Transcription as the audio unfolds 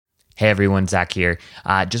Hey everyone, Zach here.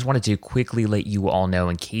 Just wanted to quickly let you all know,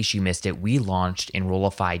 in case you missed it, we launched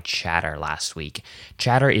Enrollify Chatter last week.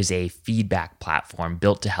 Chatter is a feedback platform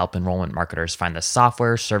built to help enrollment marketers find the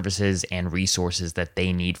software, services, and resources that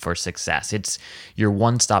they need for success. It's your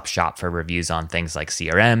one-stop shop for reviews on things like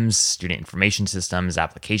CRMs, student information systems,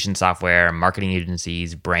 application software, marketing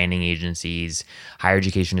agencies, branding agencies, higher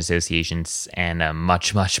education associations, and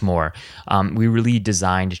much, much more. We really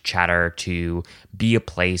designed Chatter to be a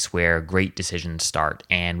place where great decisions start.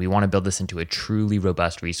 And we want to build this into a truly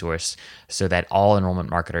robust resource so that all enrollment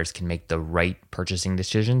marketers can make the right purchasing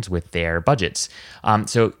decisions with their budgets.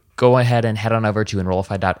 So go ahead and head on over to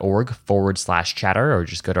enrollify.org/chatter, or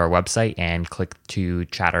just go to our website and click to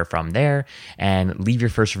Chatter from there and leave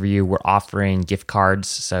your first review. We're offering gift cards,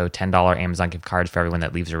 so $10 Amazon gift cards for everyone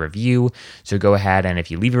that leaves a review. So go ahead, and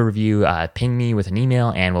if you leave a review, ping me with an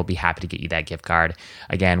email and we'll be happy to get you that gift card.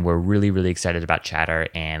 Again, we're really, really excited about Chatter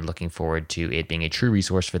and looking forward to it being a true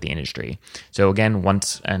resource for the industry. So again,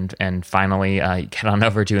 once and finally, get on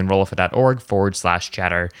over to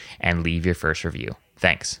enrollify.org/chatter and leave your first review.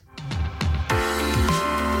 Thanks.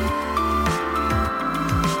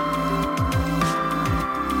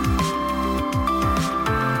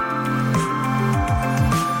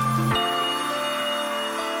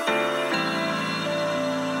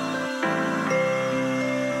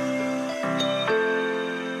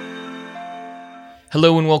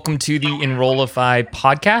 Hello and welcome to the Enrollify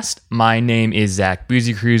podcast. My name is Zach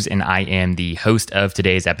Boozy-Cruz and I am the host of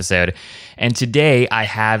today's episode. And today I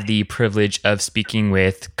have the privilege of speaking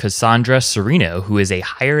with Cassandra Serino, who is a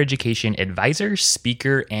higher education advisor,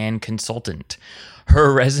 speaker, and consultant.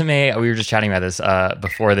 Her resume, we were just chatting about this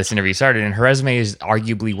before this interview started, and her resume is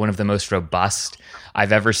arguably one of the most robust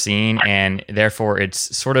I've ever seen, and therefore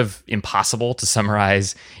it's sort of impossible to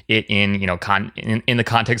summarize it in the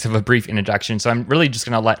context of a brief introduction. So I'm really just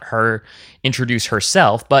going to let her introduce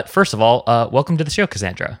herself. But first of all, welcome to the show,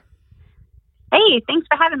 Cassandra. Hey, thanks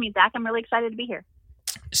for having me, Zach. I'm really excited to be here.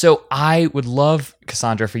 So I would love,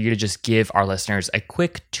 Cassandra, for you to just give our listeners a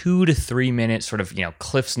quick 2 to 3 minute sort of,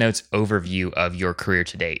 Cliff's Notes overview of your career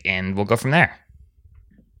to date, and we'll go from there.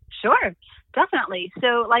 Sure, definitely.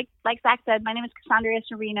 So like Zach said, my name is Cassandra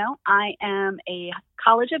Serino. I am a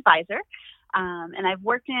college advisor, and I've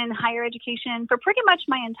worked in higher education for pretty much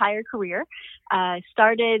my entire career.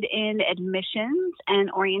 Started in admissions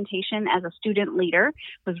and orientation as a student leader,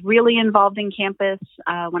 was really involved in campus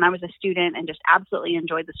when I was a student and just absolutely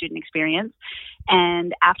enjoyed the student experience.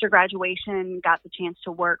 And after graduation, got the chance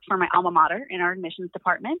to work for my alma mater in our admissions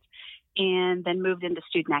department, and then moved into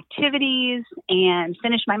student activities and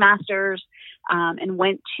finished my master's and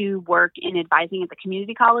went to work in advising at the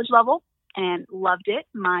community college level. And loved it.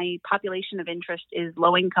 My population of interest is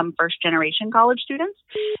low-income first-generation college students,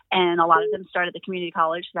 and a lot of them start at the community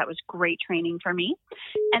college, so that was great training for me.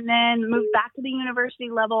 And then moved back to the university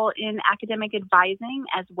level in academic advising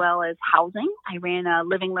as well as housing. I ran a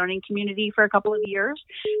living learning community for a couple of years.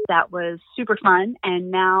 That was super fun,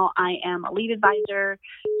 and now I am a lead advisor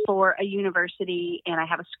for a university, and I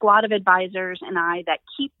have a squad of advisors and I that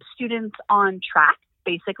keep students on track.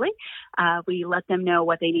 Basically, we let them know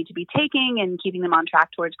what they need to be taking and keeping them on track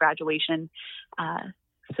towards graduation.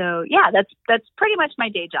 So yeah, that's pretty much my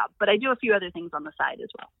day job, but I do a few other things on the side as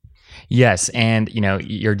well. Yes, and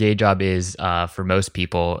your day job is for most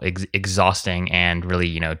people exhausting, and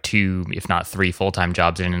really 2, if not 3 full-time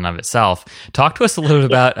jobs in and of itself. Talk to us a little bit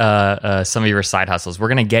about some of your side hustles. We're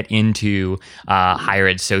going to get into higher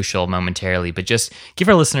ed social momentarily, but just give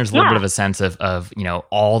our listeners a little bit of a sense of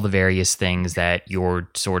all the various things that you're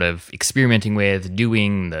sort of experimenting with,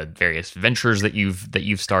 doing, the various ventures that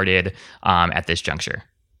you've started at this juncture.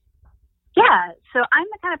 Yeah, so I'm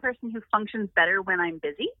the kind of person who functions better when I'm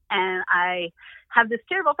busy, and I have this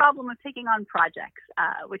terrible problem of taking on projects,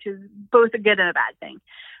 which is both a good and a bad thing.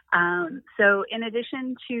 So in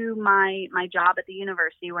addition to my job at the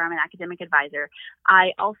university where I'm an academic advisor,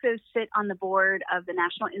 I also sit on the board of the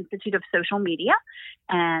National Institute of Social Media,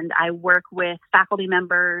 and I work with faculty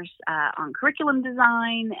members on curriculum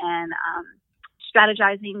design and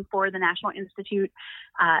strategizing for the National Institute,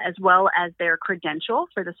 as well as their credential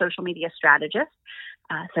for the social media strategist.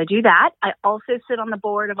 So I do that. I also sit on the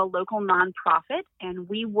board of a local nonprofit, and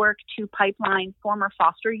we work to pipeline former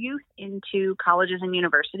foster youth into colleges and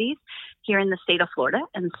universities here in the state of Florida.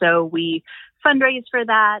 And so we fundraise for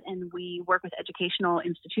that, and we work with educational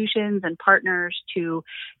institutions and partners to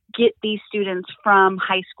get these students from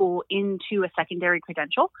high school into a secondary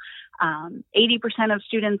credential. 80% of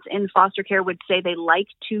students in foster care would say they like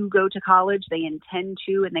to go to college, they intend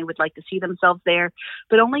to, and they would like to see themselves there,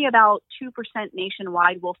 but only about 2%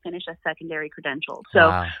 nationwide will finish a secondary credential. So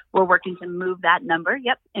Wow. we're working to move that number,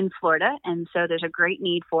 in Florida, and so there's a great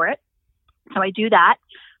need for it. So I do that.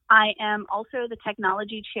 I am also the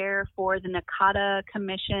technology chair for the NACADA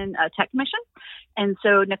Commission, Tech Commission. And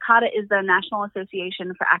so NACADA is the National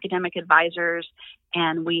Association for Academic Advisors,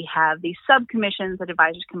 and we have these subcommissions that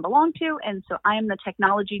advisors can belong to. And so I am the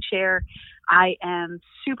technology chair. I am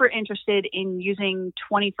super interested in using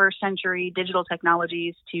 21st century digital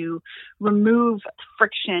technologies to remove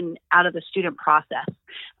friction out of the student process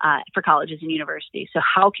for colleges and universities. So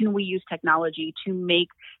how can we use technology to make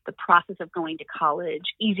the process of going to college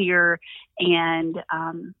easier and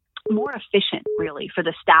more efficient, really, for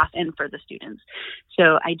the staff and for the students?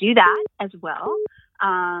 So I do that as well.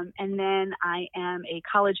 And then I am a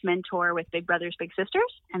college mentor with Big Brothers Big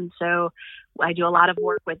Sisters. And so I do a lot of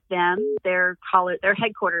work with them. Their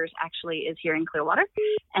headquarters actually is here in Clearwater.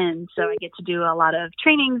 And so I get to do a lot of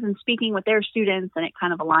trainings and speaking with their students, and it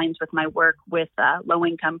kind of aligns with my work with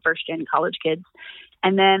low-income first-gen college kids.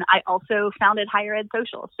 And then I also founded Higher Ed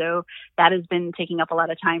Social. So that has been taking up a lot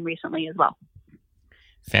of time recently as well.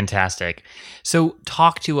 Fantastic. So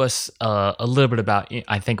talk to us a little bit about,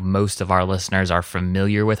 I think most of our listeners are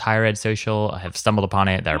familiar with Higher Ed Social, have stumbled upon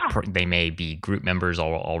it. They may be group members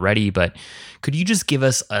already, but could you just give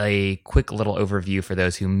us a quick little overview for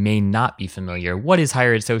those who may not be familiar? What is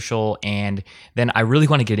Higher Ed Social? And then I really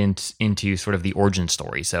want to get into sort of the origin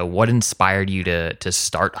story. So what inspired you to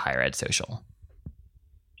start Higher Ed Social?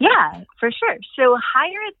 Yeah, for sure. So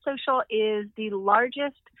Higher Ed Social is the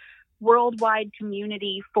largest worldwide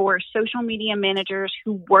community for social media managers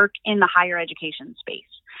who work in the higher education space.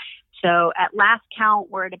 So at last count,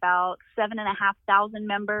 we're at about 7,500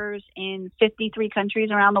 members in 53 countries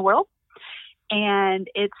around the world. And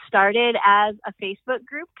it started as a Facebook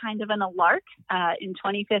group, kind of in a lark, in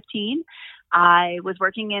 2015. I was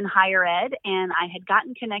working in higher ed, and I had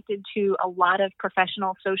gotten connected to a lot of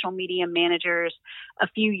professional social media managers a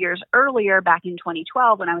few years earlier, back in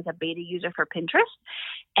 2012, when I was a beta user for Pinterest,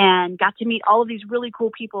 and got to meet all of these really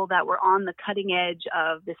cool people that were on the cutting edge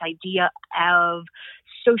of this idea of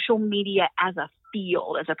social media as a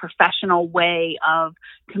field, as a professional way of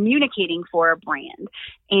communicating for a brand.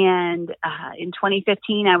 And in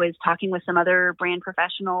 2015, I was talking with some other brand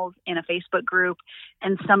professionals in a Facebook group,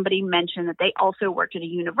 and somebody mentioned that they also worked at a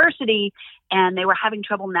university and they were having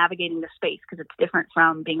trouble navigating the space because it's different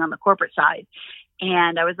from being on the corporate side.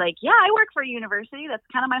 And I was like, yeah, I work for a university. That's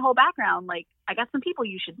kind of my whole background. Like, I got some people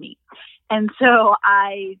you should meet. And so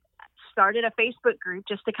I started a Facebook group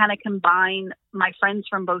just to kind of combine my friends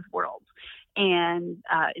from both worlds, and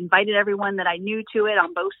invited everyone that I knew to it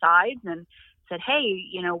on both sides, and said, hey,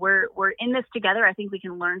 we're in this together. I think we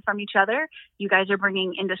can learn from each other. You guys are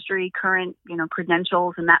bringing industry current,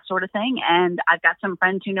 credentials and that sort of thing. And I've got some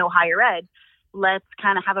friends who know higher ed. Let's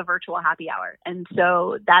kind of have a virtual happy hour. And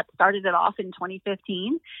so that started it off in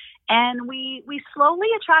 2015. And we slowly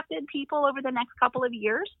attracted people over the next couple of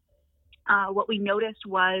years. What we noticed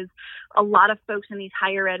was a lot of folks in these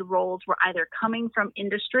higher ed roles were either coming from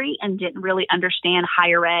industry and didn't really understand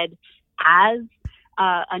higher ed as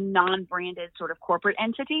a non-branded sort of corporate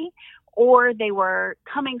entity, or they were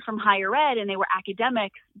coming from higher ed and they were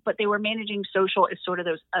academics, but they were managing social as sort of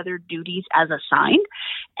those other duties as assigned.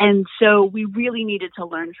 And so we really needed to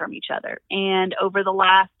learn from each other. And over the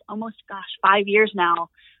last almost, 5 years now,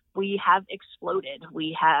 we have exploded.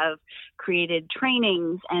 We have created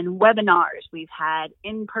trainings and webinars. We've had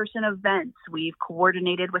in-person events. We've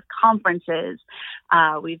coordinated with conferences.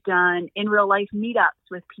 We've done in real life meetups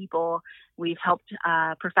with people. We've helped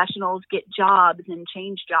professionals get jobs and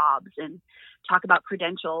change jobs and talk about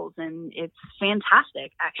credentials. And it's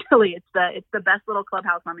fantastic. Actually, it's the best little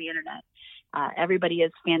clubhouse on the internet. Everybody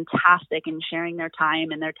is fantastic in sharing their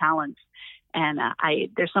time and their talents. And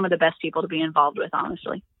they're some of the best people to be involved with,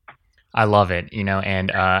 honestly. I love it,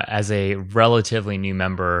 and as a relatively new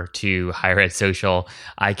member to Higher Ed Social,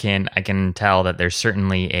 I can tell that there's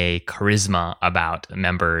certainly a charisma about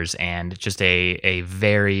members, and just a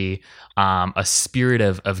very a spirit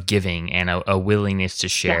of giving and a willingness to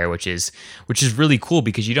share, which is really cool,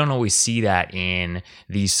 because you don't always see that in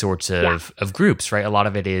these sorts of groups, right? A lot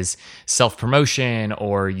of it is self-promotion,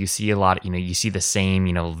 or you see a lot, you see the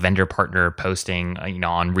same, vendor partner posting,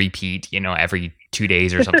 on repeat, every 2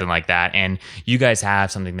 days or something like that. And you guys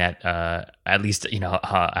have something that at least,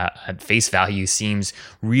 at face value, seems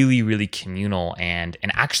really, really communal and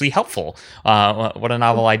actually helpful. What a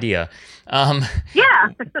novel idea. Yeah.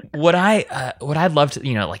 What I'd love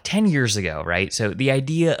to, like 10 years ago, right? So the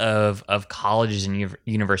idea of colleges and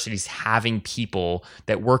universities having people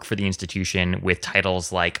that work for the institution with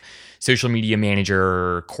titles like social media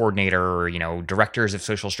manager, coordinator, directors of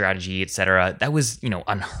social strategy, et cetera, that was,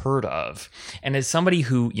 unheard of. And as somebody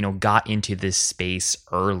who, got into this space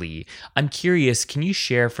early, I'm curious, can you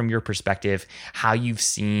share from your perspective how you've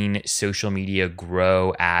seen social media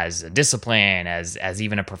grow as a discipline, as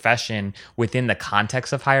even a profession within the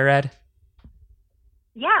context of higher ed?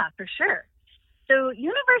 Yeah, for sure. So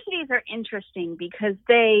universities are interesting because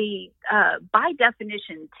they, by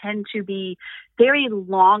definition, tend to be very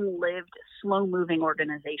long-lived, slow-moving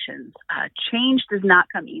organizations. Change does not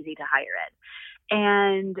come easy to higher ed.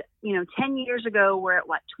 And, 10 years ago, we're at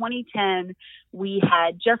 2010, we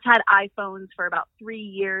had just had iPhones for about 3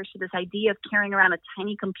 years. So this idea of carrying around a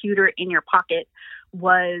tiny computer in your pocket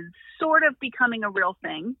was sort of becoming a real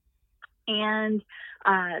thing. And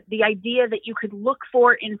the idea that you could look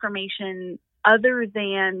for information other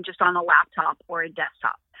than just on a laptop or a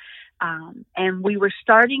desktop. And we were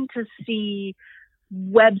starting to see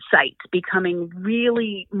websites becoming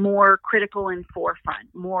really more critical and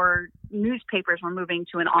forefront. More newspapers were moving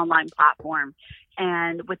to an online platform.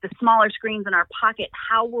 And with the smaller screens in our pocket,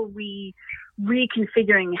 how were we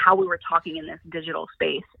reconfiguring how we were talking in this digital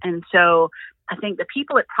space? And so I think the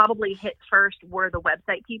people it probably hit first were the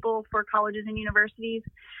website people for colleges and universities,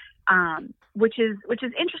 which is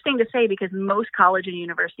interesting to say because most college and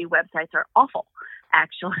university websites are awful,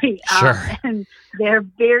 actually. Sure. And they're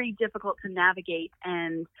very difficult to navigate,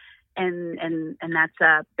 and that's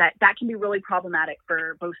that can be really problematic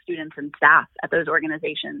for both students and staff at those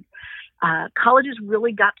organizations. Colleges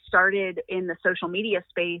really got started in the social media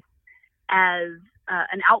space as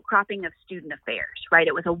an outcropping of student affairs, right?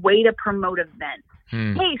 It was a way to promote events.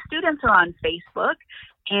 Hey, students are on Facebook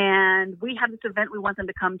and we have this event we want them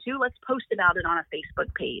to come to. Let's post about it on a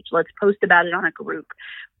Facebook page. Let's post about it on a group.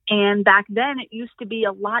 And back then it used to be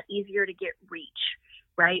a lot easier to get reach,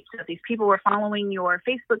 right? So if these people were following your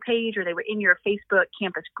Facebook page or they were in your Facebook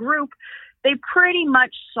campus group, they pretty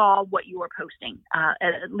much saw what you were posting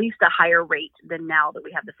at least a higher rate than now that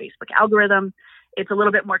we have the Facebook algorithm. It's a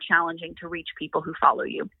little bit more challenging to reach people who follow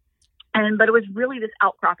you. But it was really this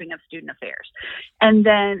outcropping of student affairs. And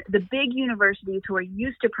then the big universities who are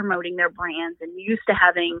used to promoting their brands and used to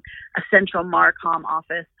having a central Marcom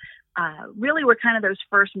office really were kind of those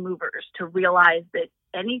first movers to realize that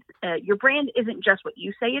your brand isn't just what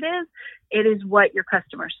you say it is what your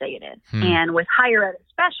customers say it is. And with higher ed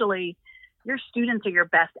especially, your students are your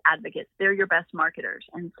best advocates. They're your best marketers.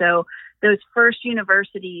 And so those first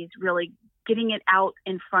universities really getting it out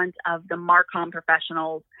in front of the Marcom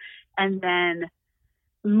professionals and then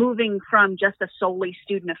moving from just a solely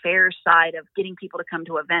student affairs side of getting people to come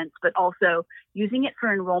to events, but also using it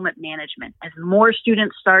for enrollment management. As more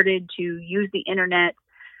students started to use the internet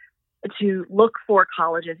to look for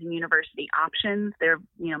colleges and university options, they're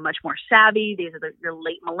much more savvy. These are your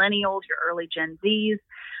late millennials, your early Gen Zs.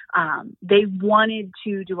 They wanted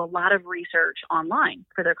to do a lot of research online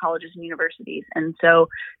for their colleges and universities. And so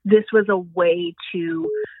this was a way to,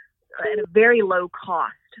 at a very low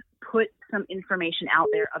cost, put some information out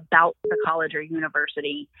there about the college or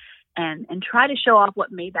university and try to show off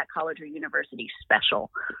what made that college or university special.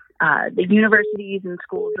 The universities and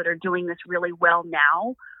schools that are doing this really well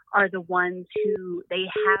now are the ones who they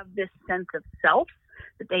have this sense of self,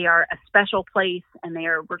 that they are a special place and they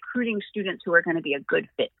are recruiting students who are going to be a good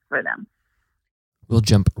fit for them. We'll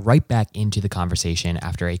jump right back into the conversation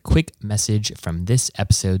after a quick message from this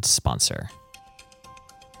episode's sponsor.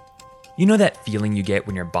 You know that feeling you get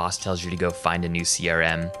when your boss tells you to go find a new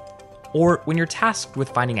CRM? Or when you're tasked with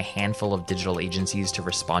finding a handful of digital agencies to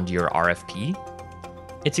respond to your RFP?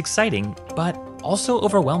 It's exciting, but also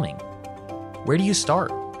overwhelming. Where do you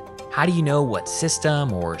start? How do you know what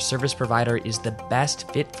system or service provider is the best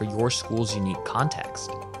fit for your school's unique context?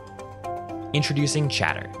 Introducing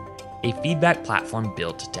Chatter, a feedback platform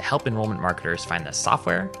built to help enrollment marketers find the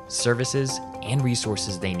software, services, and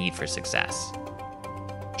resources they need for success.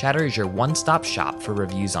 Chatter is your one-stop shop for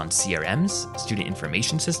reviews on CRMs, student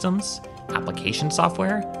information systems, application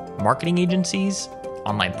software, marketing agencies,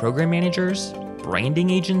 online program managers, branding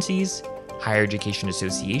agencies, higher education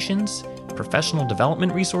associations, professional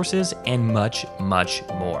development resources, and much, much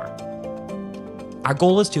more. Our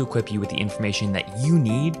goal is to equip you with the information that you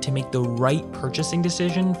need to make the right purchasing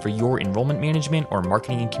decision for your enrollment management or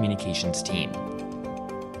marketing and communications team.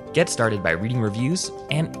 Get started by reading reviews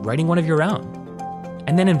and writing one of your own.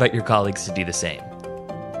 and then invite your colleagues to do the same.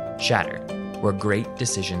 Chatter, where great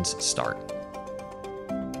decisions start.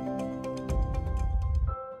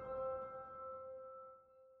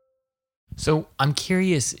 So I'm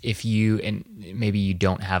curious if you, and maybe you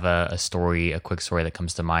don't have a quick story that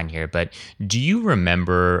comes to mind here, but do you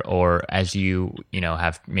remember, or as you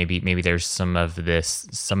have maybe there's some of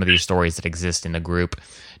these stories that exist in the group,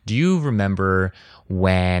 do you remember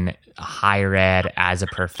when higher ed as a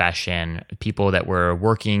profession, people that were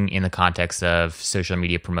working in the context of social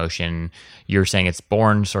media promotion, you're saying it's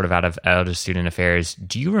born sort of out of student affairs.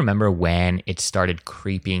 Do you remember when it started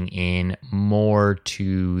creeping in more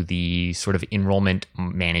to the sort of enrollment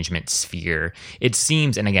management sphere? It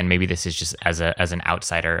seems, and again, maybe this is just as an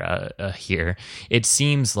outsider here, it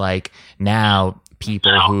seems like now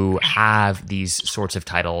people who have these sorts of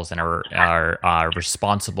titles and are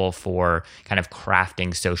responsible for kind of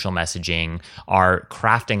crafting social messaging are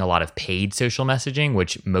crafting a lot of paid social messaging,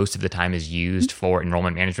 which most of the time is used for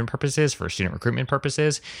enrollment management purposes, for student recruitment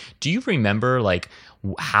purposes. Do you remember like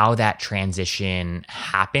how that transition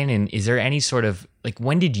happened? And is there any sort of like,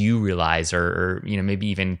 when did you realize, or maybe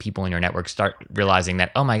even people in your network start realizing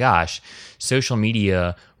that, oh my gosh, social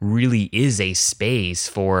media really is a space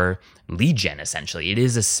for lead gen, essentially? It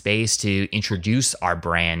is a space to introduce our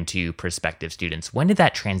brand to prospective students. When did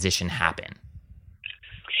that transition happen?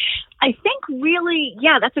 I think really,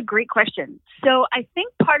 that's a great question. So I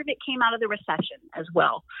think part of it came out of the recession as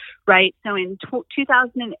well, right? So in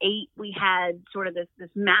 2008, we had sort of this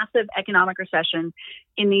massive economic recession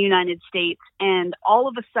in the United States, and all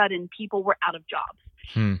of a sudden people were out of jobs.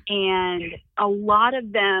 And a lot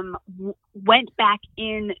of them went back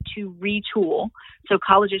in to retool. So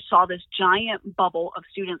colleges saw this giant bubble of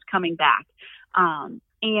students coming back.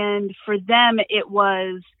 And for them, it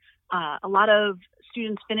was a lot of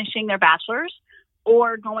students finishing their bachelor's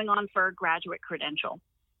or going on for a graduate credential.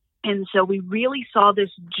 And so we really saw this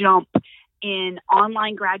jump in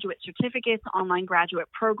online graduate certificates, online graduate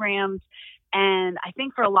programs. And I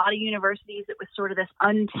think for a lot of universities, it was sort of this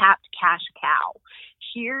untapped cash cow.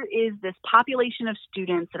 Here is this population of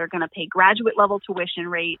students that are going to pay graduate level tuition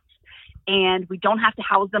rates, and we don't have to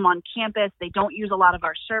house them on campus. They don't use a lot of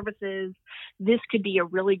our services. This could be a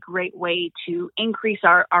really great way to increase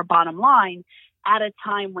our bottom line at a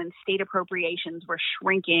time when state appropriations were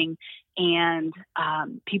shrinking and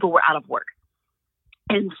people were out of work.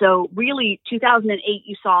 And so really 2008,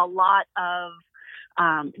 you saw a lot of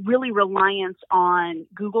really reliance on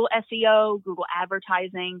Google SEO, Google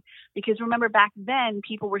advertising, because remember back then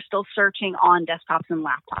people were still searching on desktops and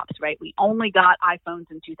laptops, right? We only got iPhones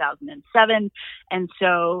in 2007. And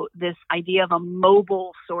so this idea of a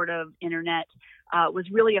mobile sort of internet was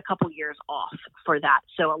really a couple years off for that.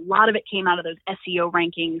 So a lot of it came out of those SEO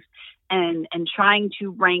rankings and trying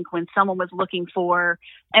to rank when someone was looking for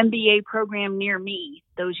MBA program near me.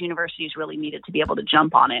 Those universities really needed to be able to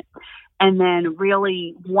jump on it. And then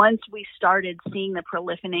really once we started seeing the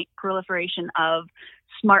proliferation of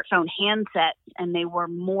smartphone handsets, and they were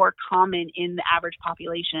more common in the average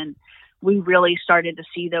population, we really started to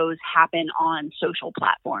see those happen on social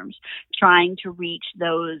platforms, trying to reach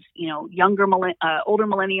those, older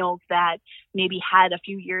millennials that maybe had a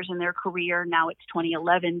few years in their career. Now it's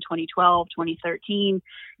 2011, 2012, 2013,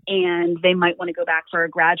 and they might want to go back for a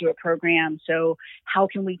graduate program. So how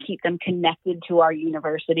can we keep them connected to our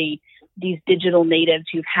university? These digital natives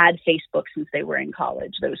who've had Facebook since they were in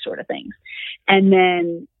college, those sort of things. And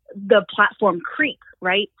then the platform creep,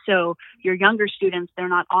 right? So your younger students, they're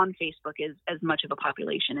not on Facebook as much of a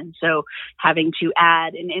population. And so having to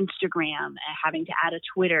add an Instagram, having to add a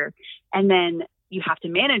Twitter, and then you have to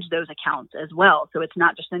manage those accounts as well. So it's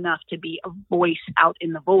not just enough to be a voice out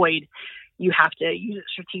in the void. You have to use it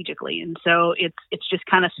strategically. And so it's just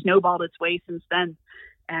kind of snowballed its way since then.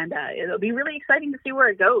 And it'll be really exciting to see where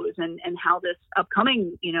it goes and how this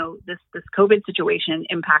upcoming, this COVID situation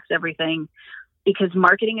impacts everything, because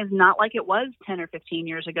marketing is not like it was 10 or 15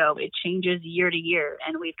 years ago. It changes year to year,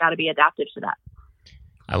 and we've got to be adaptive to that.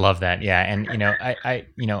 I love that. Yeah. And,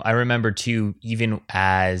 I remember too, even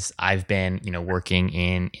as I've been, working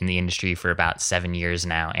in the industry for about 7 years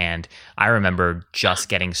now. And I remember just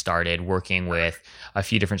getting started working with a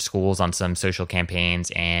few different schools on some social campaigns,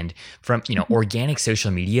 and from, organic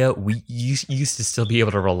social media, we used to still be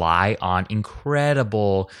able to rely on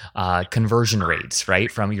incredible conversion rates, right?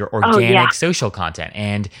 From your organic social content.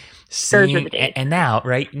 And Those are the days. And now,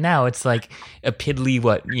 right now, it's like a piddly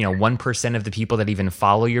 1% of the people that even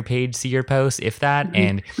follow your page see your posts, if that.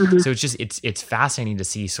 And so it's fascinating to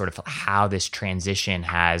see sort of how this transition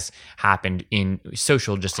has happened in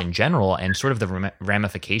social, just in general, and sort of the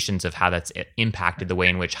ramifications of how that's impacted the way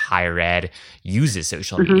in which higher ed uses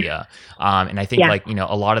social media. And I think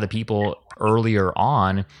a lot of the people earlier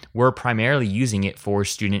on were primarily using it for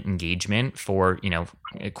student engagement, for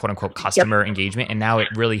quote unquote customer engagement, and now it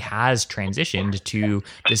really has transitioned to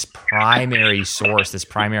this primary source, this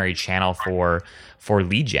primary channel for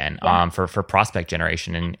lead gen, for prospect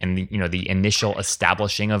generation, and the initial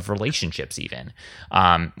establishing of relationships, even,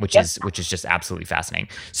 which is just absolutely fascinating.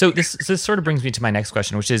 So this sort of brings me to my next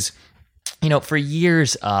question, which is, for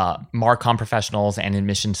years, Marcom professionals and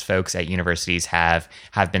admissions folks at universities have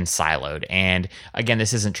been siloed. And again,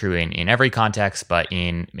 this isn't true in every context, but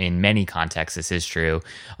in many contexts, this is true.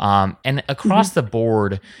 And across the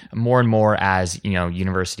board, more and more as,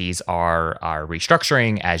 universities are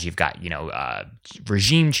restructuring, as you've got,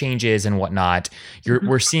 regime changes and whatnot,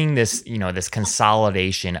 we're seeing this, this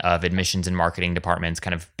consolidation of admissions and marketing departments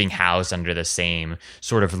kind of being housed under the same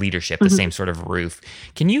sort of leadership, the same sort of roof.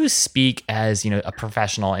 Can you speak as a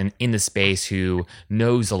professional in the space who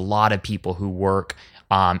knows a lot of people who work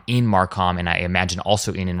in Marcom, and I imagine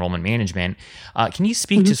also in enrollment management? Can you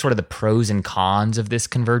speak to sort of the pros and cons of this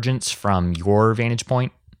convergence from your vantage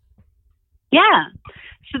point? Yeah.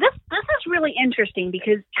 So this is really interesting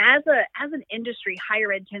because as an industry,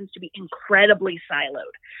 higher ed tends to be incredibly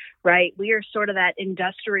siloed, right? We are sort of that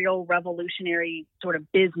industrial revolutionary sort of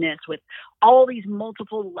business with all these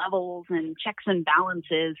multiple levels and checks and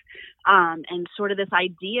balances, and sort of this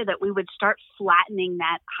idea that we would start flattening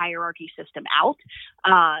that hierarchy system out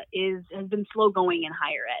has been slow going in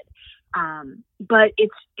higher ed. But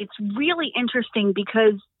it's really interesting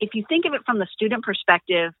because if you think of it from the student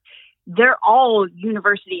perspective, they're all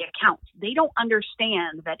university accounts. They don't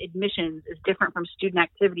understand that admissions is different from student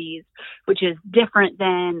activities, which is different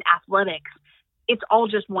than athletics. It's all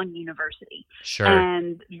just one university. Sure.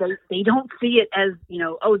 And they don't see it as,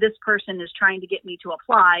 this person is trying to get me to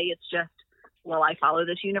apply. It's just, well, I follow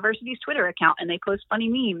this university's Twitter account and they post funny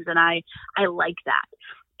memes and I like that.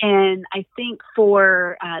 And I think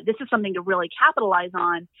this is something to really capitalize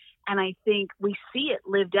on. And I think we see it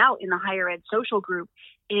lived out in the higher ed social group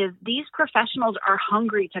is these professionals are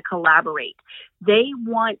hungry to collaborate. They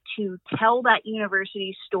want to tell that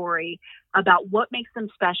university story about what makes them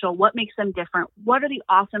special, what makes them different, what are the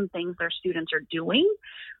awesome things their students are doing.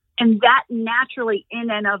 And that naturally in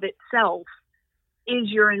and of itself is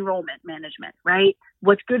your enrollment management, right?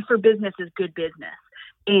 What's good for business is good business.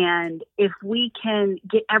 And if we can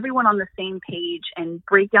get everyone on the same page and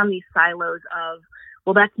break down these silos of,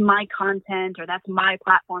 well, that's my content or that's my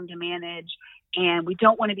platform to manage, and we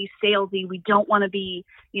don't want to be salesy, we don't want to be,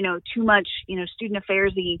 too much, student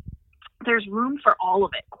affairsy. There's room for all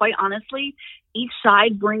of it. Quite honestly, each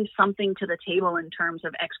side brings something to the table in terms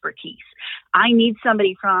of expertise. I need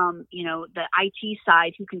somebody from, the IT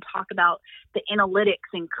side who can talk about the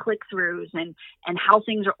analytics and click-throughs and how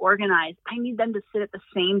things are organized. I need them to sit at the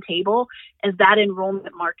same table as that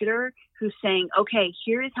enrollment marketer who's saying, okay,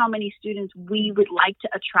 here's how many students we would like to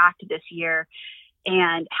attract this year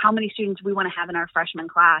and how many students we want to have in our freshman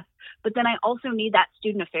class. But then I also need that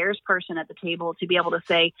student affairs person at the table to be able to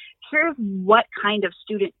say, here's what kind of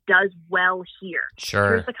student does well here. Sure.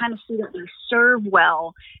 Here's the kind of student we serve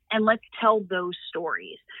well, and let's tell those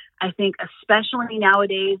stories. I think especially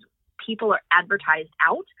nowadays, people are advertised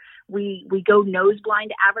out. We go nose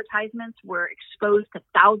blind to advertisements. We're exposed to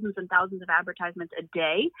thousands and thousands of advertisements a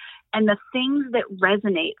day. And the things that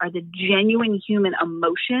resonate are the genuine human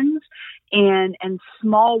emotions and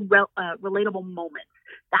small relatable moments.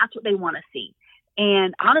 That's what they want to see.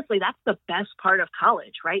 And honestly, that's the best part of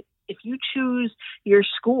college, right? If you choose your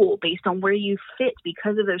school based on where you fit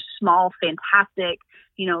because of those small, fantastic,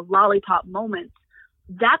 lollipop moments,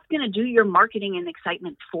 that's going to do your marketing and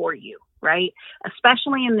excitement for you, right?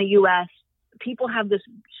 Especially in the U.S., people have this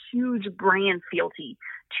huge brand fealty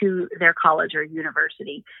to their college or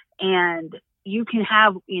university. And you can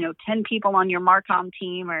have, 10 people on your Marcom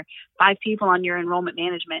team or 5 people on your enrollment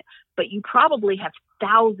management, but you probably have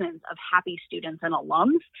thousands of happy students and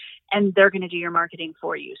alums, and they're going to do your marketing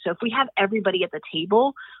for you. So if we have everybody at the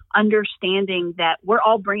table understanding that we're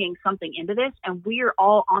all bringing something into this and we are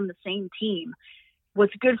all on the same team,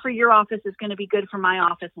 what's good for your office is going to be good for my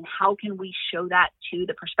office. And how can we show that to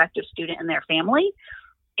the prospective student and their family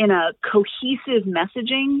in a cohesive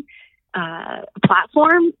messaging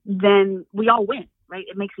platform, then we all win, right?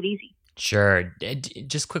 It makes it easy. Sure.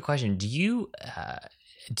 Just quick question. Do you,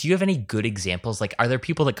 do you have any good examples? Like, are there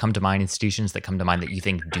people that come to mind, institutions that come to mind that you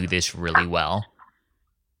think do this really well?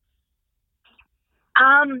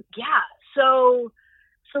 Yeah. So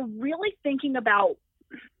really thinking about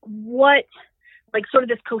what, like, sort of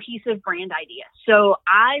this cohesive brand idea. So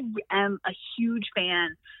I am a huge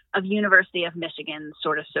fan of University of Michigan's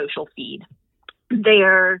sort of social feed.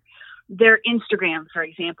 Their Instagram, for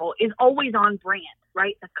example, is always on brand,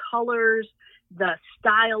 right? The colors, the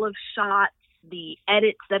style of shots, the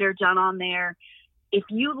edits that are done on there. If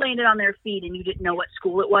you landed on their feed and you didn't know what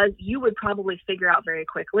school it was, you would probably figure out very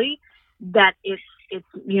quickly that it's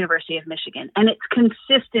University of Michigan. And it's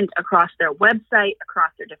consistent across their website,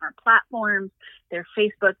 across their different platforms, their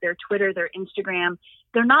Facebook, their Twitter, their Instagram.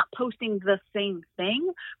 They're not posting the same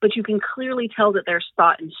thing, but you can clearly tell that there's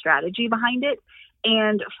thought and strategy behind it.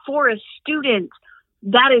 And for a student,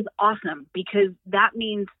 that is awesome, because that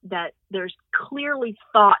means that there's clearly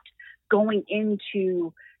thought going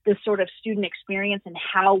into the sort of student experience and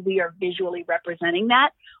how we are visually representing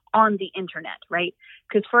that on the internet, right?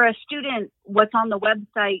 Because for a student, what's on the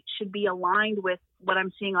website should be aligned with what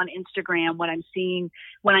I'm seeing on Instagram, what I'm seeing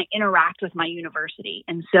when I interact with my university.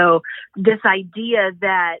 And so this idea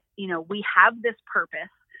that, we have this purpose,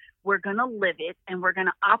 we're going to live it, and we're going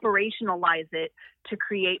to operationalize it to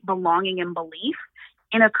create belonging and belief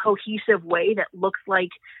in a cohesive way that looks like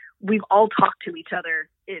we've all talked to each other.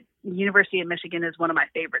 University of Michigan is one of my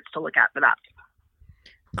favorites to look at for that.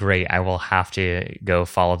 Great. I will have to go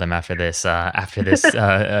follow them after this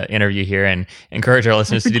interview here, and encourage our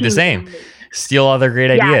listeners to do the same. Steal all their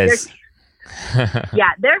great ideas.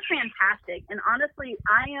 They're fantastic. And honestly,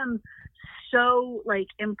 I am so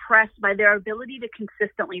impressed by their ability to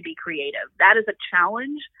consistently be creative. That is a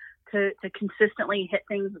challenge, to consistently hit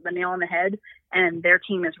things with the nail on the head, and their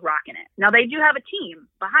team is rocking it. Now, they do have a team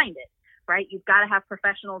behind it, right? You've got to have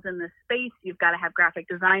professionals in this space. You've got to have graphic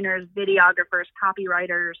designers, videographers,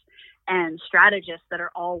 copywriters, and strategists that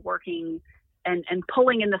are all working and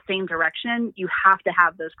pulling in the same direction. You have to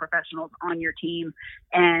have those professionals on your team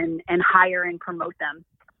and hire and promote them.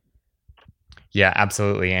 Yeah,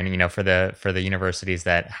 absolutely. And, for the universities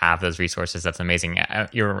that have those resources, that's amazing.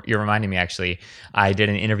 You're reminding me, actually, I did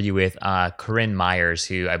an interview with Corinne Myers,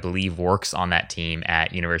 who I believe works on that team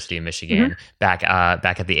at University of Michigan, back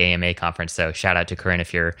at the AMA conference. So shout out to Corinne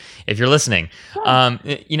if you're listening.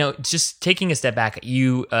 Just taking a step back,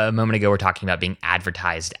 you a moment ago were talking about being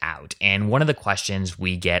advertised out. And one of the questions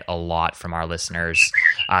we get a lot from our listeners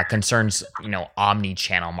concerns,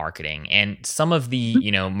 omni-channel marketing. And some of the,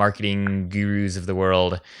 marketing gurus of the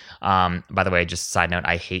world. By the way, just side note,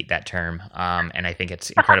 I hate that term. And I think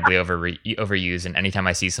it's incredibly overused. And anytime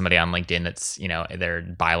I see somebody on LinkedIn that's, their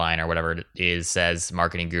byline or whatever it is says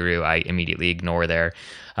marketing guru, I immediately ignore their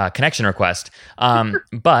connection request.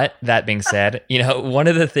 But that being said, one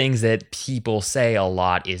of the things that people say a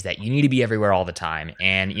lot is that you need to be everywhere all the time.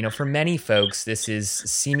 And, for many folks, this is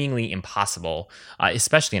seemingly impossible,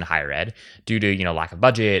 especially in higher ed, due to, lack of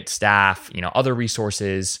budget, staff, other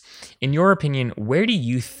resources. In your opinion, where do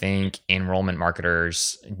you think enrollment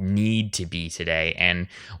marketers need to be today? And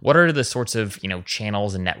what are the sorts of,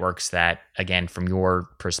 channels and networks that, again, from your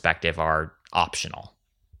perspective, are optional?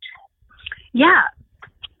 Yeah.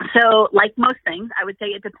 So like most things, I would say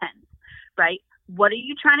it depends, right? What are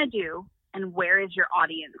you trying to do, and where is your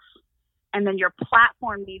audience? And then your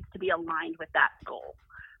platform needs to be aligned with that goal,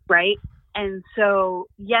 right? And so,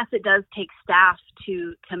 yes, it does take staff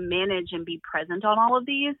to manage and be present on all of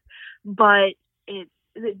these, but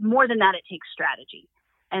more than that, it takes strategy.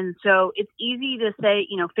 And so it's easy to say,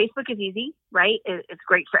 Facebook is easy, right? It's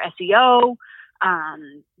great for SEO.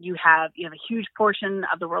 You have a huge portion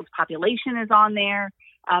of the world's population is on there,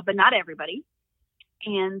 but not everybody.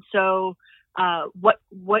 And so, what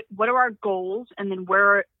are our goals, and then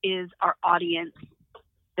where is our audience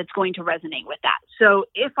that's going to resonate with that? So,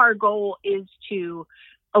 if our goal is to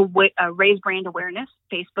raise brand awareness,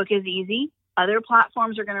 Facebook is easy. Other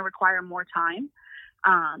platforms are going to require more time.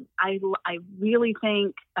 I really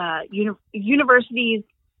think universities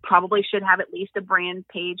probably should have at least a brand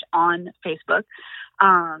page on Facebook.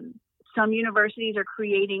 Some universities are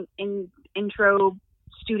creating intro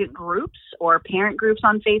student groups or parent groups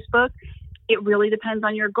on Facebook. It really depends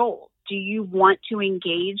on your goal. Do you want to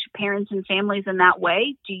engage parents and families in that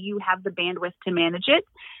way? Do you have the bandwidth to manage it?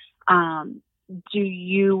 Do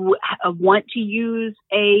you want to use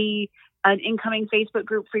a an incoming Facebook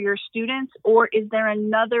group for your students, or is there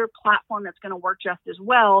another platform that's going to work just as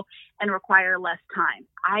well and require less time?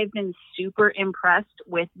 I've been super impressed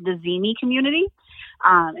with the Zini community,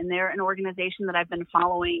 and they're an organization that I've been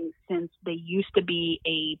following since they used to be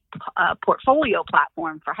a portfolio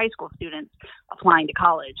platform for high school students applying to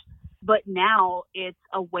college. But now it's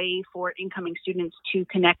a way for incoming students to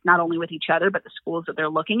connect not only with each other, but the schools that they're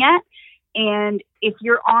looking at. And if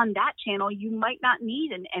you're on that channel, you might not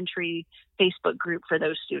need an entry Facebook group for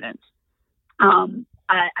those students.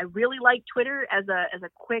 I really like Twitter as a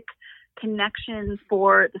quick connection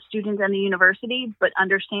for the students and the university, but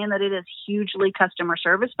understand that it is hugely customer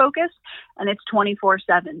service focused and it's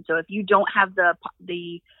 24/7. So if you don't have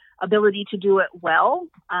the ability to do it well,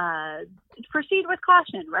 proceed with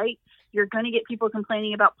caution, right? You're going to get people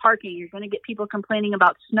complaining about parking. You're going to get people complaining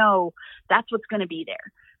about snow. That's what's going to be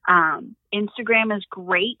there. Instagram is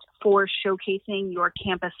great for showcasing your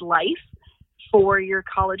campus life for your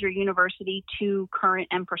college or university to current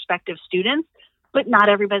and prospective students, but not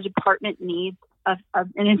everybody's department needs an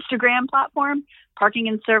Instagram platform. Parking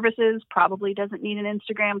and services probably doesn't need an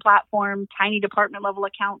Instagram platform. Tiny department level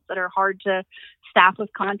accounts that are hard to staff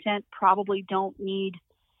with content probably don't need,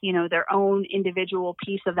 their own individual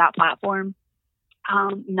piece of that platform.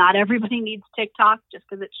 Not everybody needs TikTok just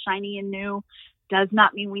because it's shiny and new. Does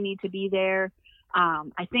not mean we need to be there.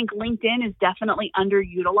 I think LinkedIn is definitely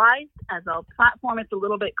underutilized as a platform. It's a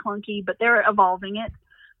little bit clunky, but they're evolving it.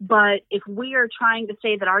 But if we are trying to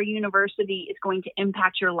say that our university is going to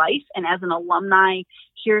impact your life, and as an alumni,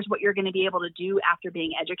 here's what you're going to be able to do after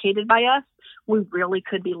being educated by us, we really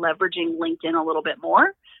could be leveraging LinkedIn a little bit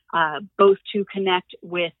more, both to connect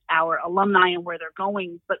with our alumni and where they're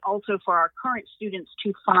going, but also for our current students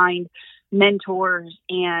to find mentors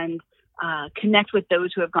and connect with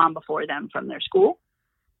those who have gone before them from their school.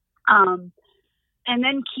 And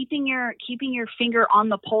then keeping your finger on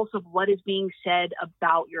the pulse of what is being said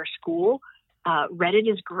about your school. Reddit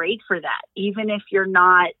is great for that. Even if you're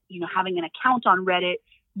not, having an account on Reddit,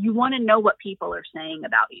 you want to know what people are saying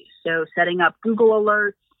about you. So setting up Google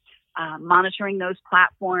alerts, monitoring those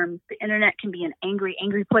platforms. The internet can be an angry,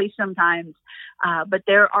 angry place sometimes, but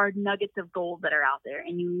there are nuggets of gold that are out there,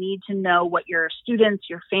 and you need to know what your students,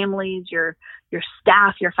 your families, your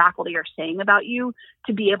staff, your faculty are saying about you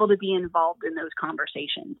to be able to be involved in those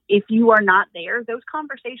conversations. If you are not there, those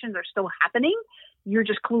conversations are still happening. You're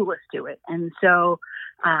just clueless to it. And so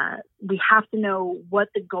we have to know what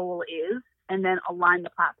the goal is and then align the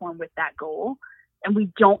platform with that goal. And we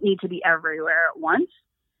don't need to be everywhere at once.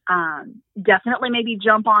 Definitely maybe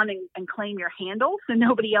jump on and claim your handle so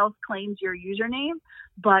nobody else claims your username,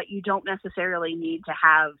 but you don't necessarily need to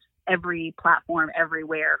have every platform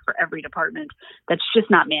everywhere for every department. That's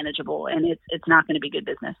just not manageable, and it's not going to be good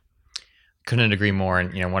business. Couldn't agree more.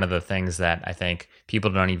 And, one of the things that I think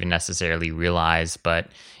people don't even necessarily realize, but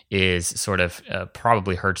is sort of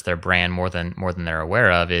probably hurts their brand more than they're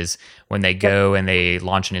aware of, is when they go and they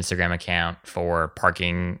launch an Instagram account for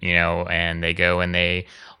parking, and they go and they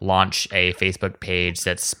launch a Facebook page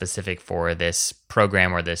that's specific for this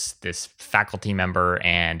program or this faculty member,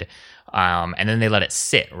 and then they let it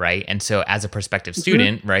sit, right? And so as a prospective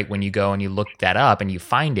student, right, when you go and you look that up and you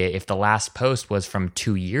find it, if the last post was from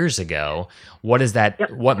 2 years ago, what is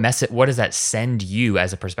that? What does that send you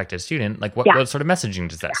as a prospective student? Like what sort of messaging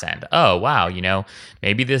does that send? Oh, wow,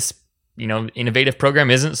 maybe this innovative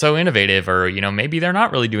program isn't so innovative, or, maybe they're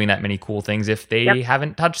not really doing that many cool things if they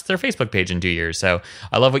haven't touched their Facebook page in 2 years. So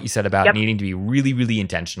I love what you said about needing to be really, really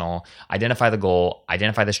intentional, identify the goal,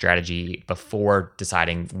 identify the strategy before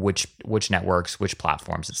deciding which networks, which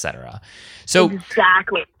platforms, etc. So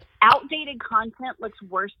exactly. Outdated content looks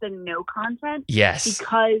worse than no content. Yes.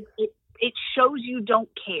 Because it shows you don't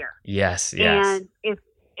care. Yes. And if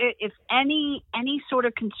any sort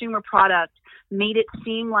of consumer product made it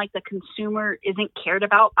seem like the consumer isn't cared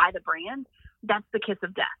about by the brand, that's the kiss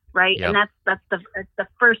of death, right? Yep. And that's the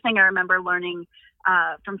first thing I remember learning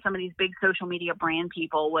from some of these big social media brand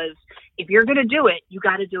people was, if you're going to do it, you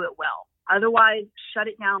got to do it well. Otherwise, shut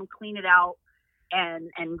it down, clean it out, and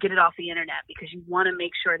get it off the internet, because you want to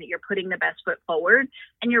make sure that you're putting the best foot forward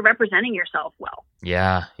and you're representing yourself well.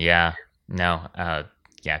 Yeah. No,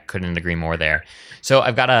 couldn't agree more there. So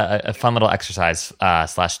I've got a fun little exercise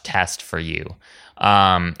 / test for you.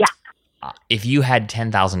 If you had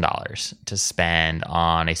 $10,000 to spend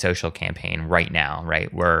on a social campaign right now,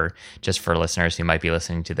 right? We're, just for listeners who might be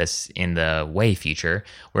listening to this in the way future,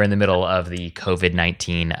 we're in the middle of the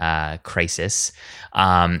COVID-19 crisis.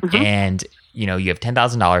 And you have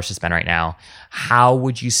 $10,000 to spend right now. How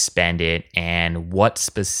would you spend it, and what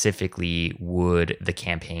specifically would the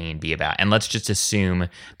campaign be about? And let's just assume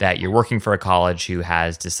that you're working for a college who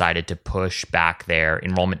has decided to push back their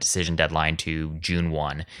enrollment decision deadline to June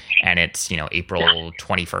 1, and it's, April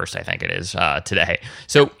 21st, I think it is today.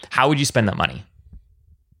 So how would you spend that money?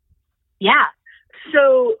 Yeah.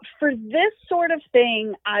 So for this sort of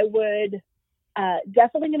thing, I would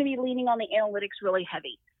definitely going to be leaning on the analytics really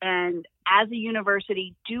heavy. And as a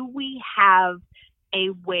university, do we have a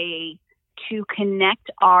way to connect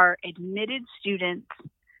our admitted students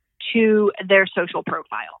to their social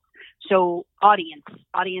profiles? So audience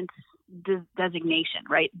designation,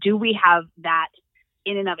 right? Do we have that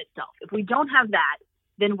in and of itself? If we don't have that,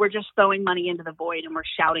 then we're just throwing money into the void and we're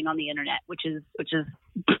shouting on the internet, which is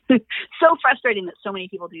so frustrating that so many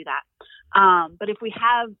people do that. But if we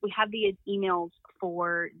have the emails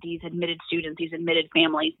for these admitted students, these admitted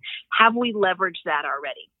families, have we leveraged that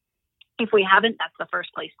already? If we haven't, that's the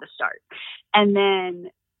first place to start. And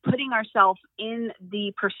then putting ourselves in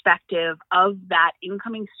the perspective of that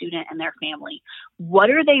incoming student and their family. What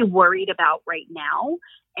are they worried about right now?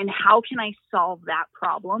 And how can I solve that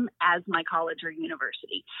problem as my college or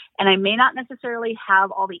university? And I may not necessarily have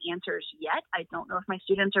all the answers yet. I don't know if my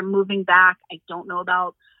students are moving back. I don't know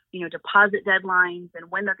about, deposit deadlines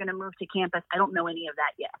and when they're going to move to campus. I don't know any of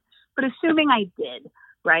that yet. But assuming I did,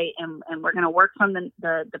 right, and we're going to work from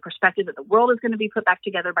the perspective that the world is going to be put back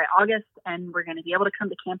together by August, and we're going to be able to come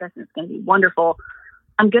to campus, and it's going to be wonderful.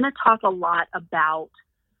 I'm going to talk a lot about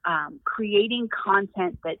creating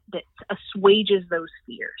content that assuages those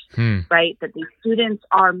fears, right? That the students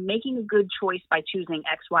are making a good choice by choosing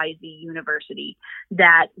XYZ university,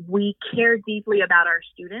 that we care deeply about our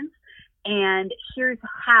students, and here's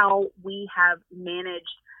how we have managed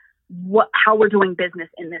how we're doing business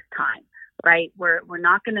in this time, right? We're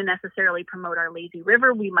not going to necessarily promote our lazy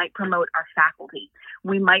river. We might promote our faculty.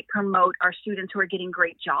 We might promote our students who are getting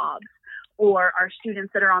great jobs, or our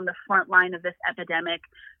students that are on the front line of this epidemic,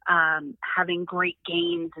 having great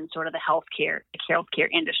gains in sort of the healthcare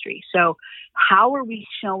industry. So how are we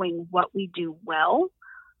showing what we do well,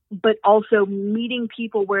 but also meeting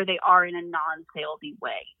people where they are in a non-salesy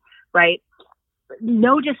way, right?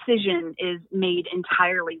 No decision is made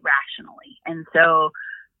entirely rationally. And so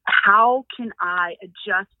how can I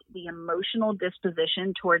adjust the emotional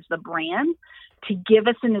disposition towards the brand to give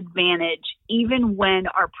us an advantage even when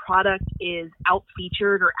our product is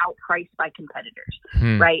out-featured or outpriced by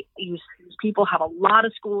competitors, right? These people have a lot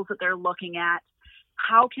of schools that they're looking at.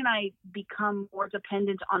 How can I become more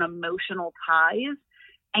dependent on emotional ties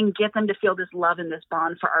and get them to feel this love and this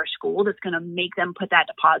bond for our school that's going to make them put that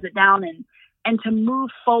deposit down and to move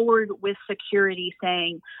forward with security,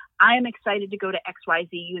 saying, I am excited to go to XYZ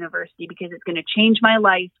University because it's going to change my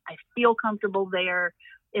life. I feel comfortable there.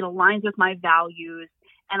 It aligns with my values.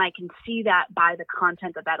 And I can see that by the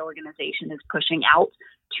content that organization is pushing out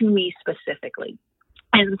to me specifically.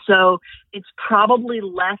 And so it's probably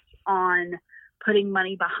less on putting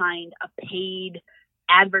money behind a paid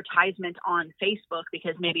advertisement on Facebook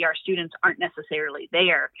because maybe our students aren't necessarily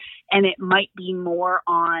there. And it might be more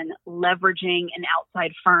on leveraging an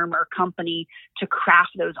outside firm or company to craft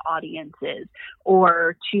those audiences,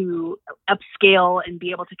 or to upscale and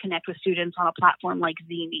be able to connect with students on a platform like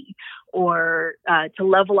Zemi, or to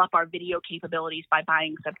level up our video capabilities by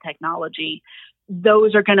buying some technology.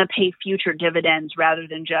 Those are going to pay future dividends rather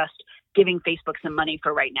than just giving Facebook some money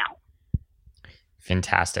for right now.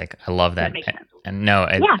 Fantastic. I love that. And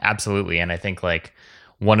absolutely. And I think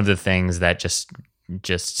one of the things that just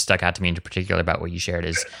stuck out to me in particular about what you shared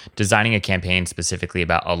is designing a campaign specifically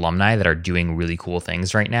about alumni that are doing really cool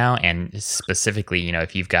things right now. And specifically,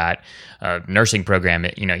 if you've got a nursing program,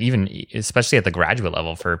 even especially at the graduate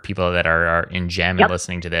level for people that are in GEM and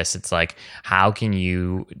listening to this, it's like, how can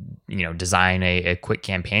you, design a quick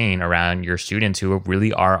campaign around your students who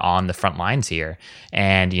really are on the front lines here,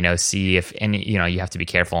 and, see if, and, you have to be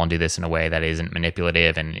careful and do this in a way that isn't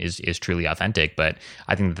manipulative and is truly authentic. But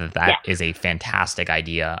I think that is a fantastic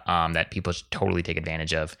idea that people should totally take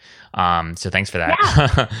advantage of. So thanks for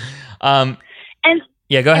that.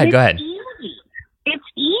 Yeah. Go ahead. It's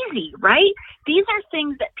easy, right? These are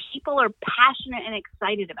things that people are passionate and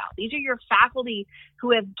excited about. These are your faculty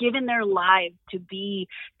who have given their lives to be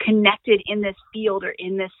connected in this field or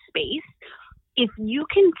in this space. If you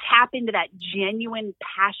can tap into that genuine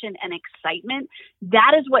passion and excitement,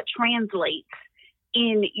 that is what translates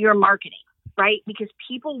in your marketing. right? Because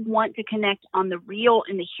people want to connect on the real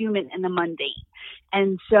and the human and the mundane.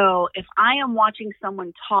 And so if I am watching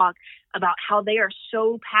someone talk about how they are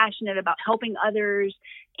so passionate about helping others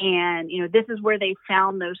and, this is where they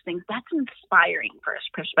found those things, that's inspiring for a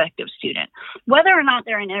prospective student, whether or not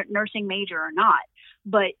they're a nursing major or not.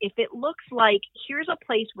 But if it looks like here's a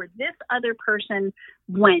place where this other person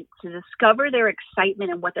went to discover their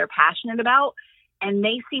excitement and what they're passionate about, and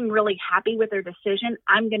they seem really happy with their decision,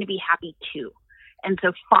 I'm going to be happy too. And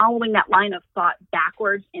so following that line of thought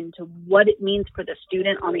backwards into what it means for the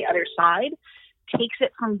student on the other side takes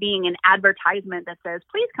it from being an advertisement that says,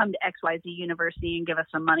 please come to XYZ University and give us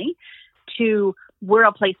some money, to we're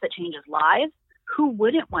a place that changes lives. Who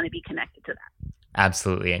wouldn't want to be connected to that?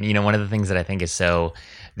 Absolutely. And, one of the things that I think is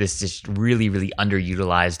this just really, really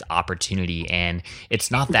underutilized opportunity. And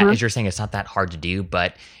it's not that, as you're saying, it's not that hard to do,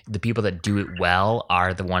 but the people that do it well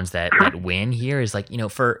are the ones that win here. Is like,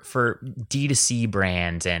 for D2C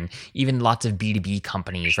brands and even lots of B2B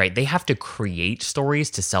companies, right? They have to create stories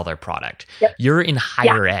to sell their product. Yep. You're in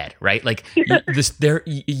higher ed, right? Like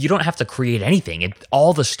you don't have to create anything.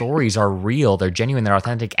 All the stories are real. They're genuine, they're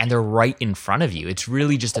authentic, and they're right in front of you. It's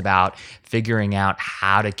really just about figuring out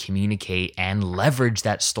how to communicate and leverage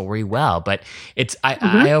that story well. But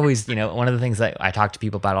I always, one of the things that I talk to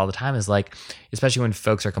people about all the time is like, especially when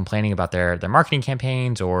folks are complaining about their marketing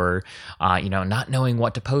campaigns or, not knowing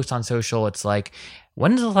what to post on social, it's like,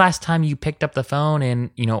 when's the last time you picked up the phone and,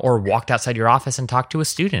 or walked outside your office and talked to a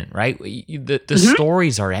student, right? The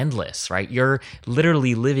stories are endless, right? You're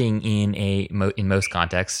literally living in most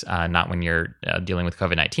contexts, not when you're dealing with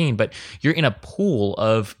COVID-19, but you're in a pool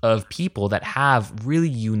of people that have really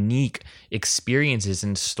unique experiences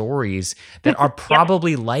and stories that are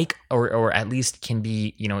probably like, or at least can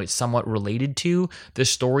be, somewhat related to the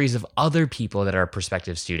stories of other people that are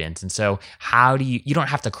prospective students. And so how do you don't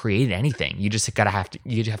have to create anything. You just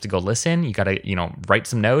have to go listen. You got to, write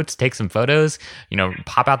some notes, take some photos,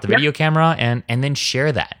 pop out the video camera and then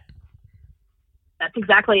share that. That's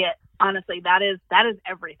exactly it. Honestly, that is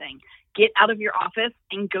everything. Get out of your office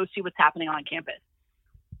and go see what's happening on campus.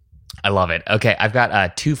 I love it. Okay. I've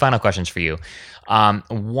got 2 final questions for you.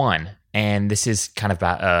 One, and this is kind of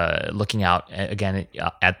about looking out again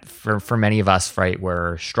for many of us, right?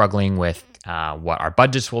 We're struggling with what our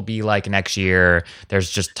budgets will be like next year. There's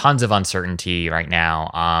just tons of uncertainty right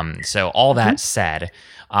now. So all that said,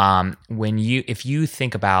 if you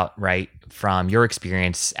think about, right, from your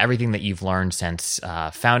experience, everything that you've learned since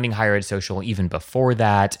founding Higher Ed Social, even before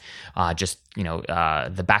that,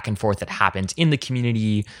 the back and forth that happens in the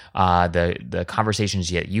community, the conversations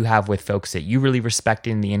that you have with folks that you really respect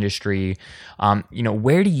in the industry,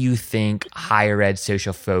 where do you think Higher Ed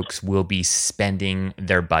Social folks will be spending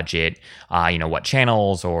their budget? What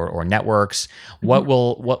channels or networks? What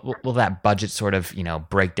will that budget sort of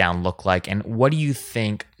breakdown look like? And what do you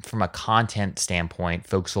think from a content standpoint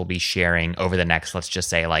folks will be sharing over the next, let's just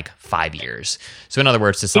say, like 5 years? So in other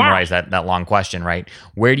words, to summarize that long question, right?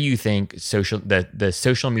 Where do you think the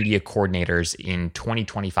social media coordinators in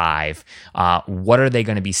 2025, what are they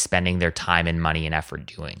going to be spending their time and money and effort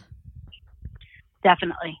doing?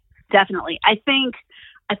 Definitely. I think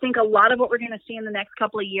a lot of what we're going to see in the next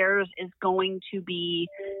couple of years is going to be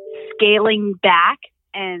scaling back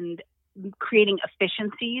and creating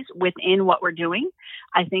efficiencies within what we're doing.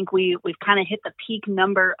 I think we've kind of hit the peak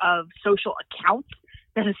number of social accounts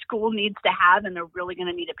that a school needs to have, and they're really going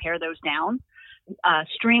to need to pare those down.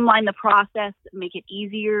 Streamline the process, make it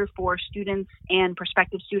easier for students and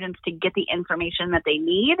prospective students to get the information that they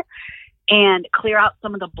need, and clear out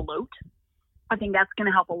some of the bloat. I think that's going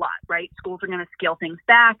to help a lot, right? Schools are going to scale things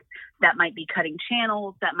back. That might be cutting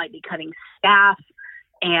channels. That might be cutting staff.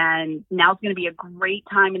 And now it's going to be a great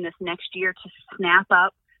time in this next year to snap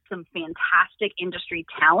up some fantastic industry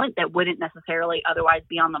talent that wouldn't necessarily otherwise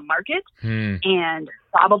be on the market, and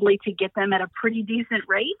probably to get them at a pretty decent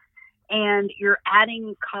rate. And you're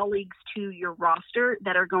adding colleagues to your roster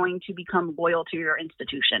that are going to become loyal to your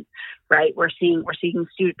institution, right? We're seeing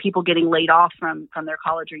people getting laid off from their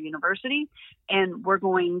college or university, and we're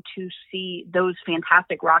going to see those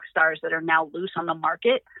fantastic rock stars that are now loose on the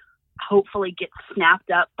market hopefully get snapped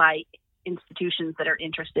up by institutions that are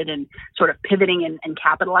interested in sort of pivoting and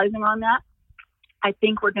capitalizing on that. I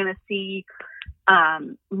think we're going to see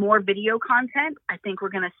more video content. I think we're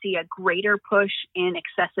going to see a greater push in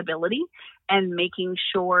accessibility and making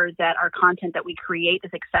sure that our content that we create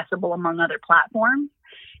is accessible among other platforms.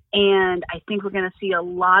 And I think we're going to see a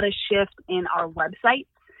lot of shift in our websites.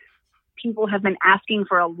 people have been asking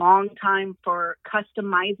for a long time for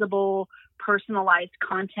customizable, personalized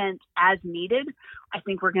content as needed. I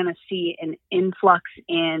think we're going to see an influx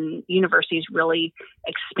in universities really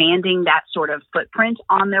expanding that sort of footprint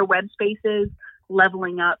on their web spaces,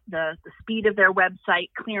 leveling up the speed of their website,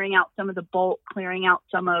 clearing out some of the bulk, clearing out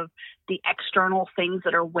some of the external things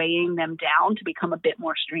that are weighing them down to become a bit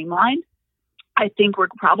more streamlined. I think we're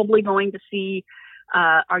probably going to see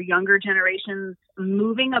our younger generations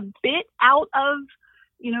moving a bit out of,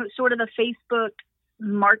 sort of the Facebook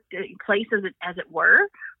marketplace as it were,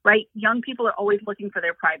 right? Young people are always looking for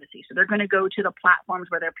their privacy. So they're going to go to the platforms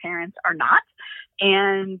where their parents are not.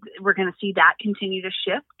 And we're going to see that continue to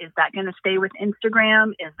shift. Is that going to stay with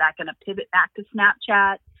Instagram? Is that going to pivot back to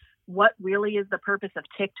Snapchat? What really is the purpose of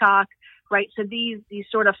TikTok, right? So these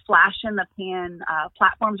sort of flash in the pan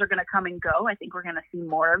platforms are going to come and go. I think we're going to see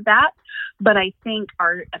more of that. But I think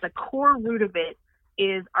at the core root of it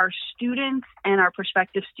is our students and our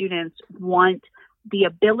prospective students want the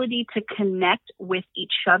ability to connect with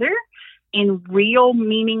each other in real,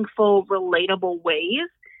 meaningful, relatable ways.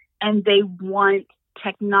 And they want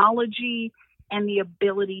technology and the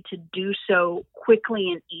ability to do so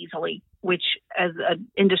quickly and easily, which as an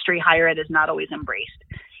industry, higher ed is not always embraced.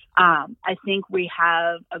 I think we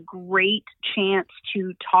have a great chance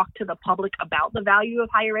to talk to the public about the value of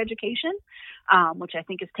higher education, which I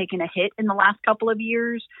think has taken a hit in the last couple of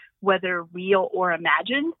years, whether real or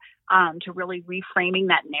imagined, to really reframing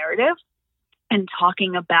that narrative and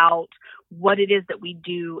talking about what it is that we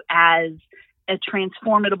do as a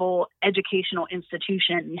transformable educational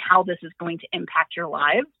institution and how this is going to impact your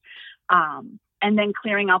lives. And then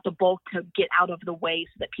clearing out the bulk to get out of the way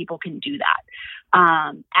so that people can do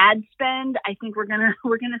that. Ad spend, I think we're gonna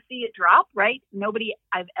see it drop, right? Nobody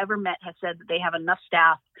I've ever met has said that they have enough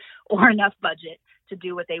staff or enough budget to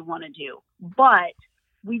do what they want to do. But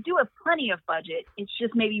we do have plenty of budget. It's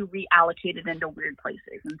just maybe reallocated into weird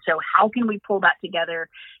places. And so how can we pull that together?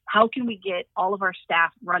 How can we get all of our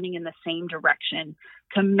staff running in the same direction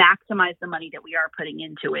to maximize the money that we are putting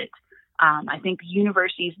into it? I think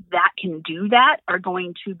universities that can do that are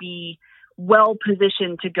going to be well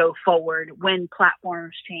positioned to go forward when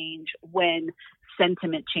platforms change, when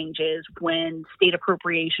sentiment changes, when state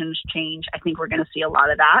appropriations change. I think we're going to see a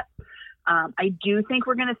lot of that. I do think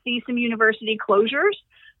we're going to see some university closures.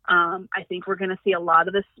 I think we're going to see a lot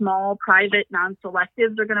of the small, private,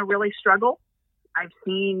 non-selectives are going to really struggle. I've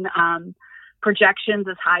seen projections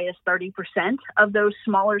as high as 30% of those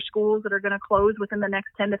smaller schools that are going to close within the next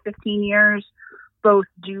 10 to 15 years, both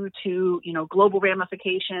due to, global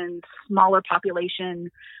ramifications, smaller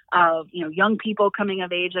population of, young people coming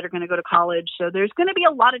of age that are going to go to college. So there's going to be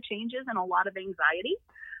a lot of changes and a lot of anxiety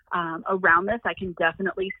around this. I can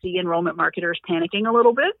definitely see enrollment marketers panicking a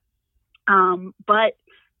little bit. But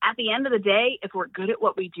at the end of the day, if we're good at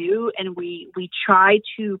what we do and we try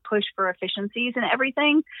to push for efficiencies and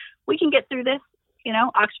everything, we can get through this.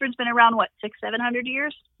 Oxford's been around, 600-700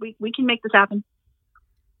 years? We can make this happen.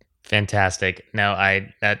 Fantastic. No,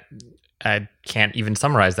 I can't even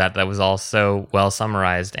summarize that. That was all so well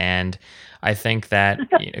summarized. And I think that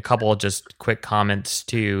a couple of just quick comments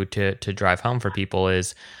to drive home for people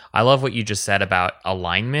is I love what you just said about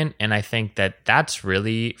alignment. And I think that that's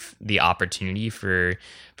really the opportunity for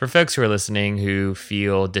folks who are listening who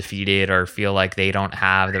feel defeated or feel like they don't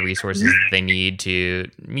have the resources that they need to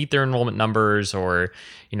meet their enrollment numbers, or,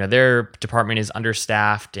 their department is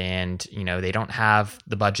understaffed and, they don't have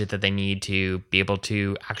the budget that they need to be able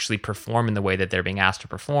to actually perform in the way that they're being asked to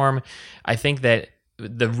perform. I think that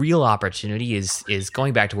the real opportunity is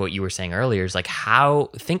going back to what you were saying earlier, is like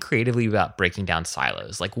think creatively about breaking down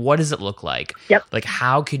silos. Like, what does it look like? Yep. Like,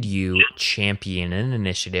 how could you champion an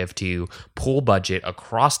initiative to pool budget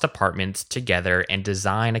across departments together and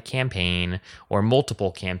design a campaign or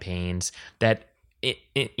multiple campaigns that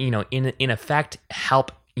in effect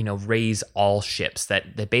help raise all ships,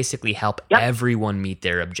 that basically help everyone meet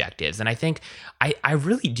their objectives. And I think, I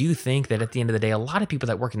really do think that at the end of the day, a lot of people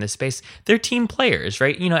that work in this space, they're team players,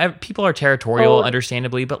 right? People are territorial,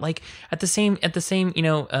 understandably, but like at the end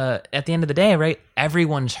of the day, right?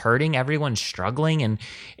 Everyone's hurting, everyone's struggling. And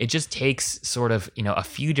it just takes sort of, a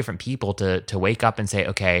few different people to wake up and say,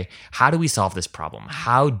 okay, how do we solve this problem?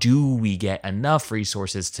 How do we get enough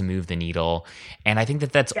resources to move the needle? And I think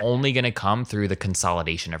that that's only going to come through the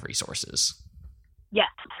consolidation of resources. Yes.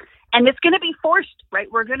 And it's going to be forced, right?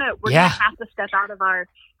 We're going to have to step out of our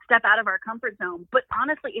comfort zone. But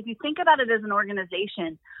honestly, if you think about it as an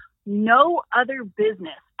organization, no other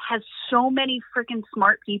business has so many freaking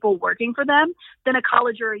smart people working for them than a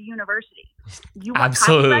college or a university. You want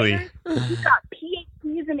absolutely. You've got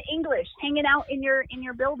PhDs in English hanging out in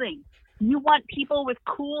your building. You want people with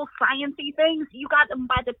cool sciencey things? You got them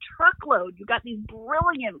by the truckload. You got these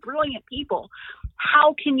brilliant, brilliant people.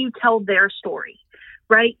 How can you tell their story,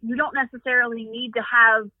 right? You don't necessarily need to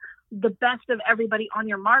have the best of everybody on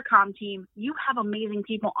your Marcom team. You have amazing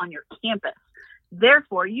people on your campus.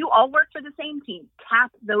 Therefore, you all work for the same team.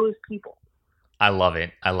 Tap those people. I love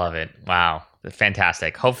it. I love it. Wow.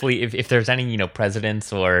 Fantastic. Hopefully if there's any,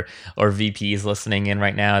 presidents or VPs listening in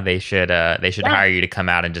right now, they should hire you to come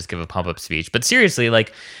out and just give a pump up speech. But seriously,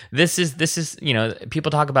 like this is,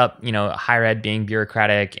 people talk about, higher ed being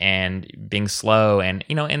bureaucratic and being slow and,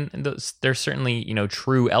 there's certainly,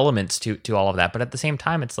 true elements to all of that. But at the same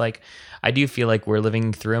time, it's like, I do feel like we're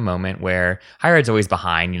living through a moment where higher ed's always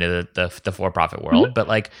behind, the for-profit world, mm-hmm. but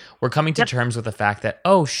like we're coming to terms with the fact that,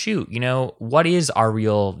 oh shoot, what is our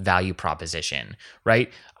real value proposition,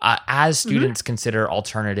 right? As students mm-hmm. consider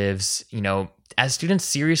alternatives, as students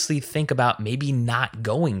seriously think about maybe not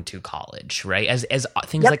going to college, right? As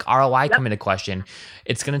things like ROI come into question,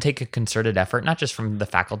 it's going to take a concerted effort, not just from the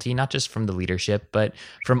faculty, not just from the leadership, but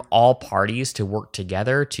from all parties to work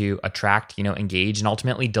together to attract, engage, and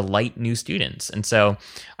ultimately delight new students. And so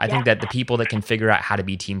I think that the people that can figure out how to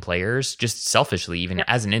be team players, just selfishly, even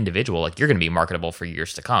as an individual, like you're going to be marketable for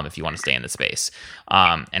years to come if you want to stay in the space.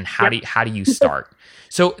 And how do you start?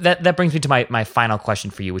 So that brings me to my final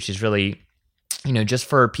question for you, which is really, just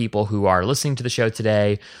for people who are listening to the show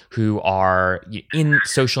today, who are in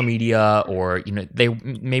social media, or they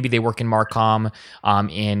work in Marcom,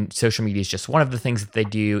 and social media is just one of the things that they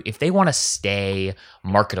do. If they want to stay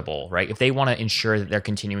marketable, right? If they want to ensure that they're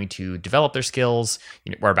continuing to develop their skills,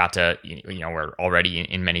 we're about to, we're already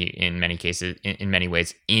in many cases, in many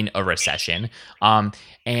ways, in a recession.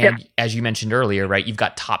 As you mentioned earlier, right, you've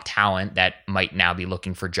got top talent that might now be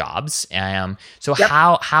looking for jobs. So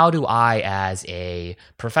how do I, as a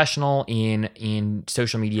professional in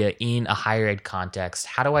social media, in a higher ed context,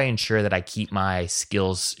 how do I ensure that I keep my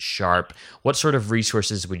skills sharp? What sort of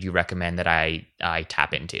resources would you recommend that I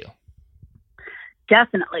tap into?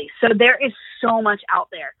 Definitely. So there is so much out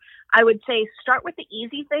there. I would say start with the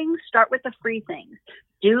easy things, start with the free things.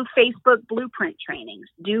 Do Facebook Blueprint trainings,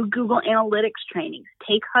 do Google Analytics trainings,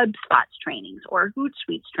 take HubSpot's trainings or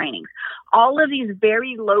Hootsuite's trainings. All of these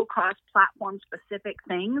very low-cost platform-specific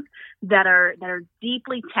things that are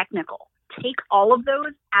deeply technical. Take all of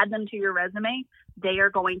those, add them to your resume. They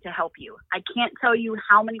are going to help you. I can't tell you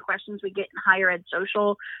how many questions we get in higher ed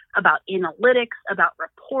social about analytics, about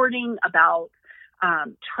reporting, about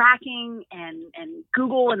tracking and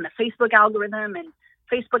Google and the Facebook algorithm and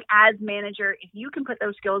Facebook Ads Manager. If you can put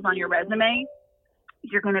those skills on your resume,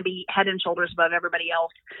 you're going to be head and shoulders above everybody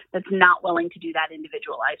else that's not willing to do that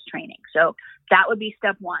individualized training. So that would be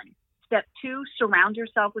step one. Step two, surround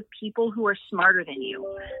yourself with people who are smarter than you.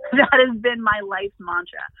 That has been my life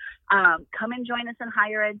mantra. Come and join us in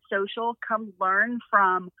Higher Ed Social. Come learn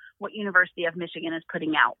from what University of Michigan is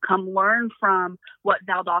putting out. Come learn from what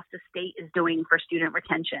Valdosta State is doing for student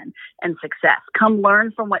retention and success. Come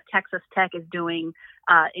learn from what Texas Tech is doing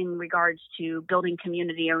in regards to building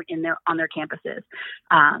community on their campuses.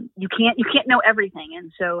 You can't know everything,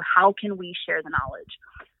 and so how can we share the knowledge?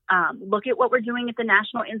 Look at what we're doing at the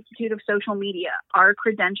National Institute of Social Media. Our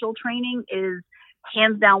credential training is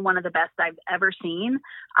hands down one of the best I've ever seen.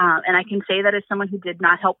 And I can say that as someone who did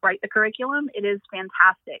not help write the curriculum, it is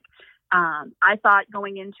fantastic. I thought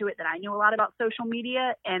going into it that I knew a lot about social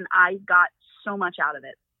media, and I got so much out of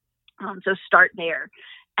it. So start there.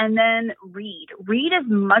 And then read as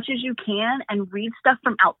much as you can, and read stuff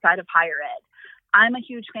from outside of higher ed. I'm a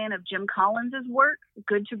huge fan of Jim Collins' work,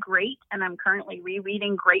 Good to Great, and I'm currently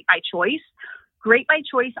rereading Great by Choice. Great by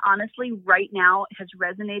Choice, honestly, right now has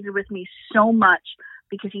resonated with me so much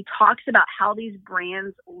because he talks about how these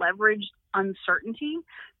brands leverage uncertainty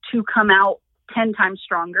to come out 10 times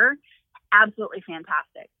stronger. Absolutely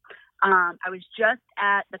fantastic. I was just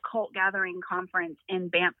at the Cult Gathering Conference in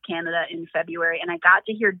Banff, Canada in February, and I got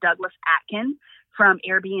to hear Douglas Atkin from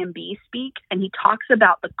Airbnb speak, and he talks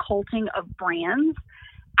about the culting of brands.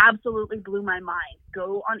 Absolutely blew my mind.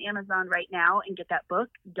 Go on Amazon right now and get that book.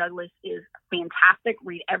 Douglas is fantastic.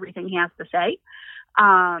 Read everything he has to say.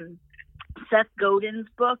 Seth Godin's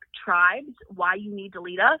book, Tribes, Why You Need to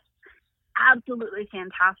Lead Us. Absolutely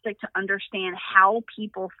fantastic to understand how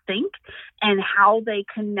people think and how they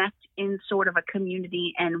connect in sort of a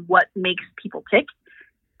community and what makes people tick.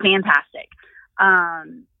 Fantastic.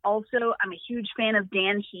 Also, I'm a huge fan of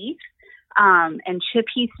Dan Heath and Chip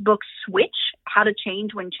Heath's book, Switch, How to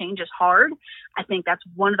Change When Change is Hard. I think that's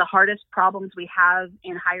one of the hardest problems we have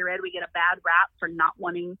in higher ed. We get a bad rap for not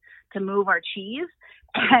wanting to move our cheese,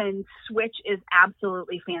 and Switch is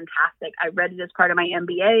absolutely fantastic. I read it as part of my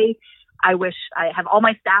MBA. I wish I have all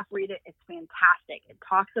my staff read it. It's fantastic. It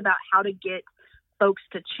talks about how to get folks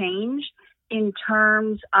to change in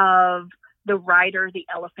terms of the rider, the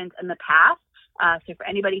elephant, and the path. So for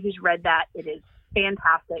anybody who's read that, it is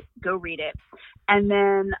fantastic. Go read it. And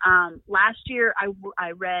then last year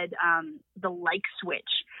I read The Like Switch.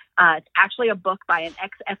 It's actually a book by an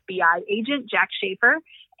ex-FBI agent, Jack Schaefer,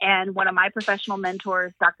 and one of my professional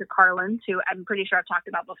mentors, Dr. Carlins, who I'm pretty sure I've talked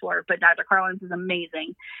about before, but Dr. Carlins is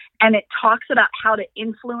amazing. And it talks about how to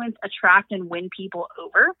influence, attract, and win people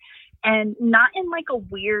over. And not in like a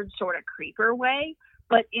weird sort of creeper way,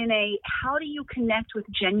 but in a how do you connect with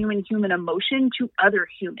genuine human emotion to other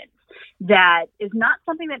humans? That is not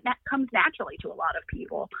something that comes naturally to a lot of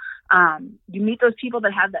people. You meet those people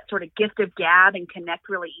that have that sort of gift of gab and connect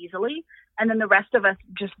really easily, and then the rest of us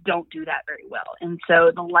just don't do that very well. And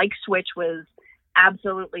so the Like Switch was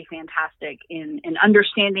absolutely fantastic in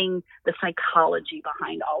understanding the psychology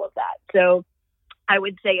behind all of that. So I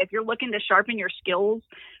would say if you're looking to sharpen your skills,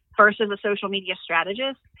 first as a social media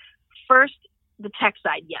strategist, first the tech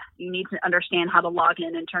side, yes, you need to understand how to log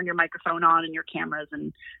in and turn your microphone on and your cameras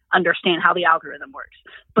and understand how the algorithm works.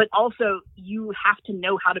 But also you have to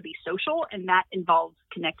know how to be social, and that involves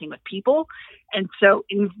connecting with people. And so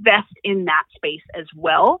invest in that space as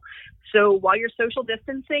well. So while you're social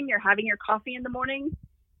distancing, you're having your coffee in the morning,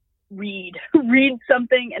 read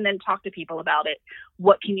something and then talk to people about it.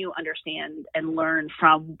 What can you understand and learn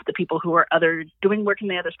from the people who are doing work in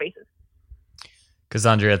the other spaces?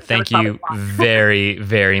 Cassandra, thank you very,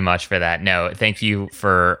 very much for that. No, thank you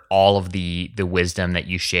for all of the wisdom that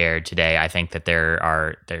you shared today. I think that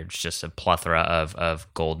there's just a plethora of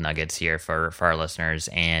gold nuggets here for our listeners,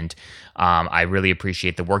 and I really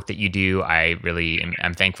appreciate the work that you do.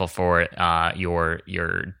 I'm thankful for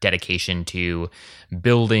your dedication to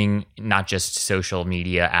building not just social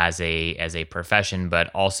media as a profession, but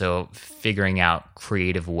also figuring out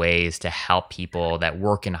creative ways to help people that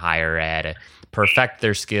work in higher ed perfect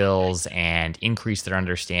their skills and increase their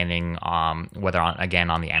understanding, whether on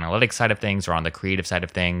the analytics side of things or on the creative side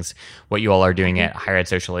of things. What you all are doing at Higher Ed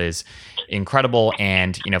Social is incredible.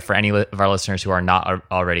 And, for any of our listeners who are not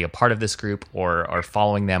already a part of this group or are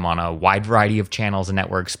following them on a wide variety of channels and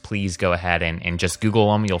networks, please go ahead and just Google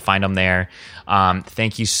them. You'll find them there.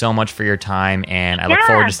 Thank you so much for your time, and I look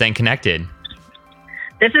forward to staying connected.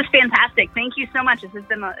 This is fantastic. Thank you so much. This has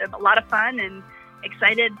been a lot of fun, and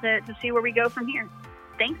excited to see where we go from here.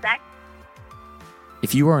 Thanks, Zach.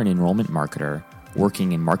 If you are an enrollment marketer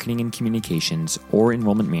working in marketing and communications or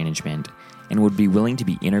enrollment management and would be willing to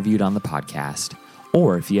be interviewed on the podcast,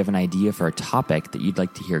 or if you have an idea for a topic that you'd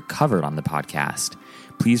like to hear covered on the podcast,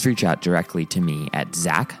 please reach out directly to me at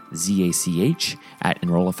Zach, Z-A-C-H,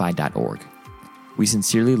 @enrollify.org. We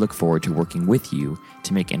sincerely look forward to working with you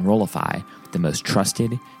to make Enrollify the most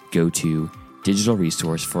trusted, go-to digital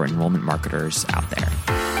resource for enrollment marketers out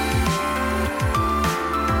there.